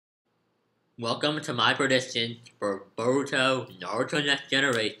Welcome to my prediction for Boruto Naruto Next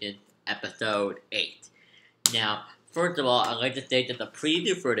Generation Episode 8. Now, first of all, I'd like to state that the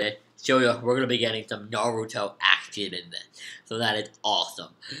preview for this shows us we're going to be getting some Naruto action in this. So that is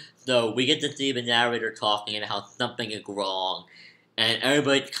awesome. So we get to see the narrator talking and how something is wrong. And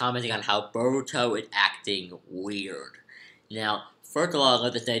everybody's commenting on how Boruto is acting weird. Now, first of all, I'd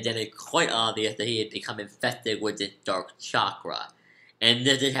like to say that it's quite obvious that he has become infested with this dark chakra. And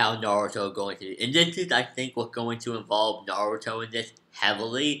this is how Naruto is going to. And this is, I think, what's going to involve Naruto in this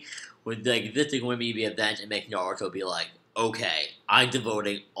heavily. With like, this is going to be the event and make Naruto be like, okay, I'm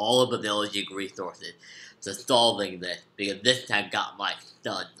devoting all of the village resources to solving this because this time got my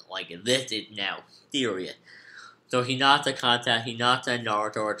son. Like, this is now serious. So Hinata and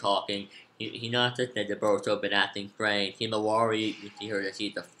Naruto are talking. Hinata said that Boruto has been acting strange. Himawari, you see her that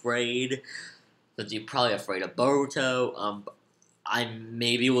she's afraid. So she's probably afraid of Boruto.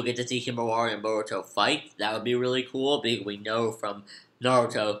 Maybe we'll get to see Himawari and Boruto fight. That would be really cool because we know from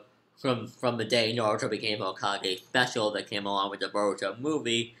Naruto, from the day Naruto became Hokage special that came along with the Boruto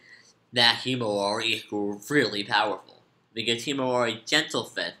movie, that Himawari is really powerful. Because Himawari's Gentle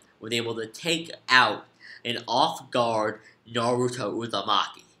Fist was able to take out an off-guard Naruto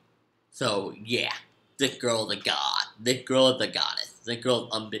Uzumaki. So yeah, this girl's a god. This girl is a goddess. This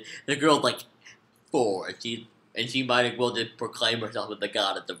girl's like 4. And she might as well just proclaim herself as the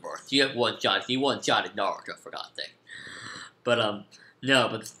goddess of birth. She has one shot. She one-shotted Naruto, for God's sake. But, no,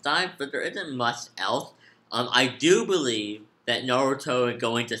 but there isn't much else. I do believe that Naruto is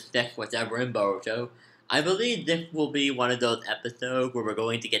going to stick with ever in Boruto. I believe this will be one of those episodes where we're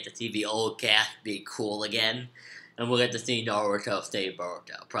going to get to see the old cast be cool again. And we'll get to see Naruto save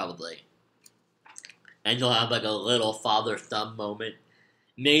Boruto, probably. And you'll have like a little father-son moment.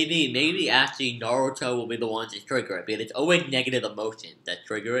 Maybe actually Naruto will be the one to trigger it, because it's always negative emotions that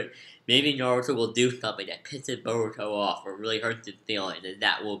trigger it. Maybe Naruto will do something that pisses Boruto off or really hurts his feelings, and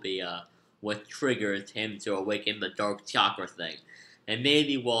that will be what triggers him to awaken the dark chakra thing. And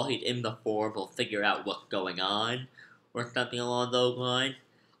maybe while he's in the form, he'll figure out what's going on, or something along those lines.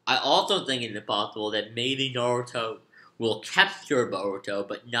 I also think it's possible that maybe Naruto will capture Boruto,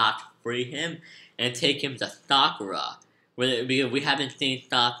 but not free him, and take him to Sakura. Because we haven't seen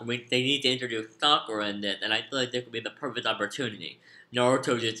Sakura, they need to introduce Sakura in this, and I feel like this would be the perfect opportunity.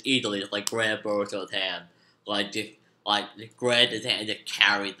 Naruto just easily just grab Boruto's hand, just grab his hand and just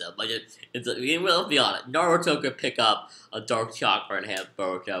carry them. Let's be honest, Naruto could pick up a dark chakra and have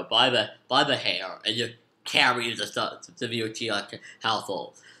Boruto by the hair and just carry him to the Uchiha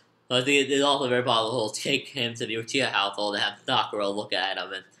household. So I think it's also very possible he'll take him to the Uchiha household and have Sakura look at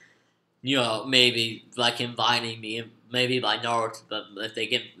him and, maybe by combining maybe by Naruto, but if they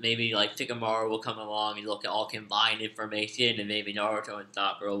get, maybe Shikamaru will come along and look at all combined information, and maybe Naruto and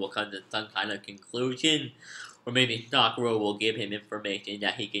Sakura will come to some kind of conclusion, or maybe Sakura will give him information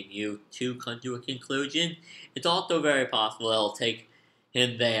that he can use to come to a conclusion. It's also very possible they'll take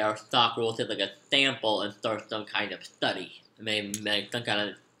him there, Sakura will take a sample and start some kind of study. Maybe make some kind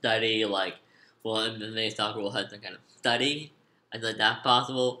of study, and then maybe Sakura will have some kind of study. I think that's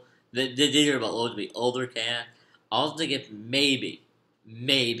possible. These are about the older cast. I also think if maybe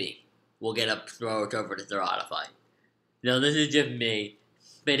we'll get a Naruto versus Sarada fight. Now, this is just me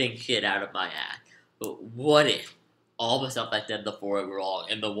spitting shit out of my ass. But what if all the stuff I said before is wrong,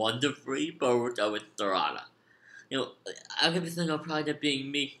 and the one to free Boruto is Sarada? I could be thinking of probably being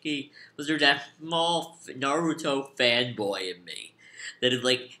Miki, but there's that small Naruto fanboy in me that is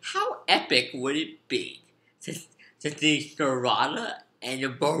like, how epic would it be to see Sarada and a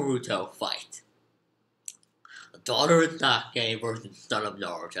Boruto fight? Daughter of Sasuke versus son of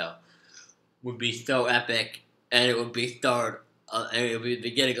Naruto would be so epic, and it would be the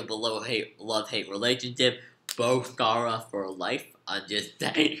beginning of a love-hate relationship. Both Gaara for life. I'm just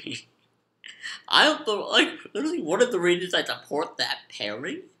saying. I don't know, literally one of the reasons I support that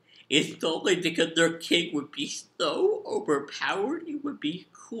pairing is solely because their king would be so overpowered, it would be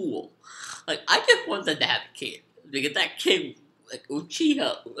cool. I just want them to have a kid, because that king,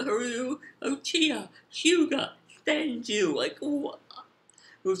 Uchiha, Haru, Uchiha, Hyuga, Senju,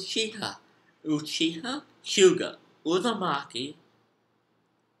 Uchiha, Hyuga, Uzumaki,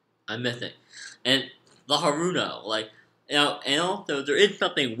 I'm missing, and the Haruno, and also there is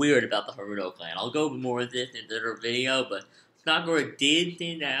something weird about the Haruno clan. I'll go more into this in another video, but Sakura did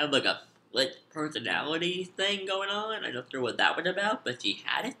seem to have a split personality thing going on. I'm not sure what that was about, but she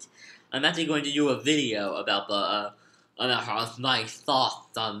had it. I'm actually going to do a video about my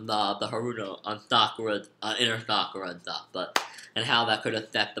thoughts on the Haruno, on Sakura's, inner Sakura and stuff, and how that could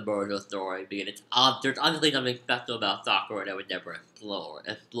affect the Boruto story, because there's obviously something special about Sakura that was never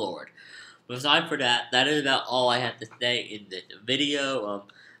explored. aside for that, that is about all I have to say in this video.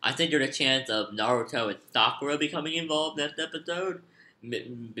 I think there's a chance of Naruto and Sakura becoming involved next episode,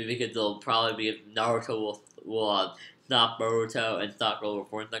 because they'll probably be Naruto will stop Boruto and Sakura will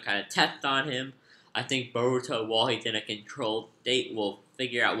form some kind of test on him. I think Boruto, while he's in a controlled state, will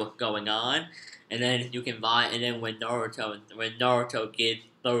figure out what's going on, and then you can buy. And then when Naruto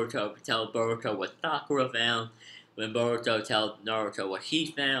tells Boruto what Sakura found, when Boruto tells Naruto what he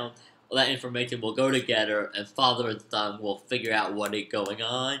found, all that information will go together, and father and son will figure out what is going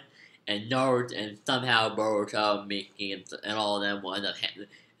on, and Naruto and somehow Boruto, Mickey, and all of them will end up,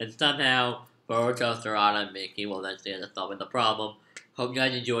 and somehow Boruto, Sarada, and Mickey will eventually end up solving the problem. Hope you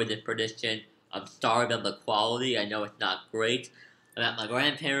guys enjoyed this prediction. I'm sorry about the quality. I know it's not great. I'm at my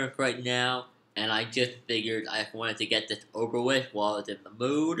grandparents right now, and I just figured I wanted to get this over with while I was in the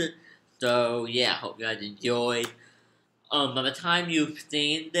mood. So yeah, hope you guys enjoyed. By the time you've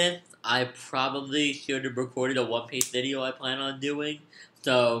seen this, I probably should have recorded a One Piece video I plan on doing.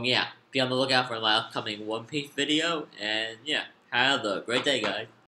 So yeah, be on the lookout for my upcoming One Piece video. And yeah, have a great day, guys.